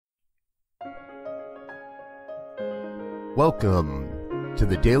Welcome to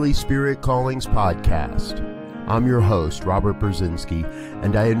the Daily Spirit Callings podcast. I'm your host, Robert Brzezinski,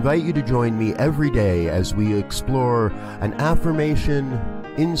 and I invite you to join me every day as we explore an affirmation,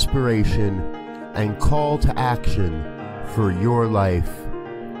 inspiration, and call to action for your life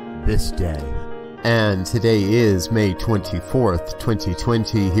this day. And today is May 24th,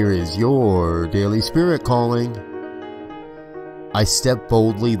 2020. Here is your Daily Spirit Calling. I step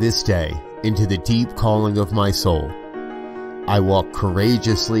boldly this day into the deep calling of my soul. I walk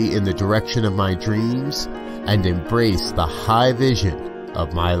courageously in the direction of my dreams and embrace the high vision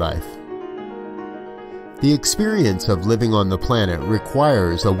of my life. The experience of living on the planet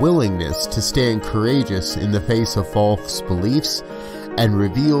requires a willingness to stand courageous in the face of false beliefs and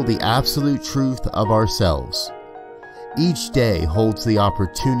reveal the absolute truth of ourselves. Each day holds the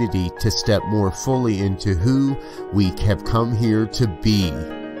opportunity to step more fully into who we have come here to be.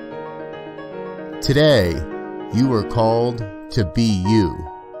 Today, you are called to be you,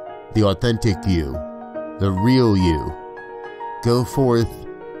 the authentic you, the real you. Go forth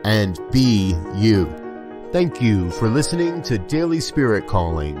and be you. Thank you for listening to Daily Spirit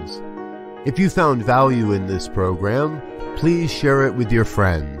Callings. If you found value in this program, please share it with your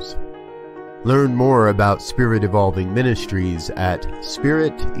friends. Learn more about Spirit Evolving Ministries at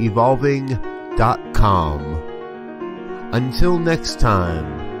spiritevolving.com. Until next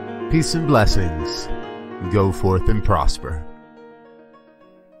time, peace and blessings. Go forth and prosper.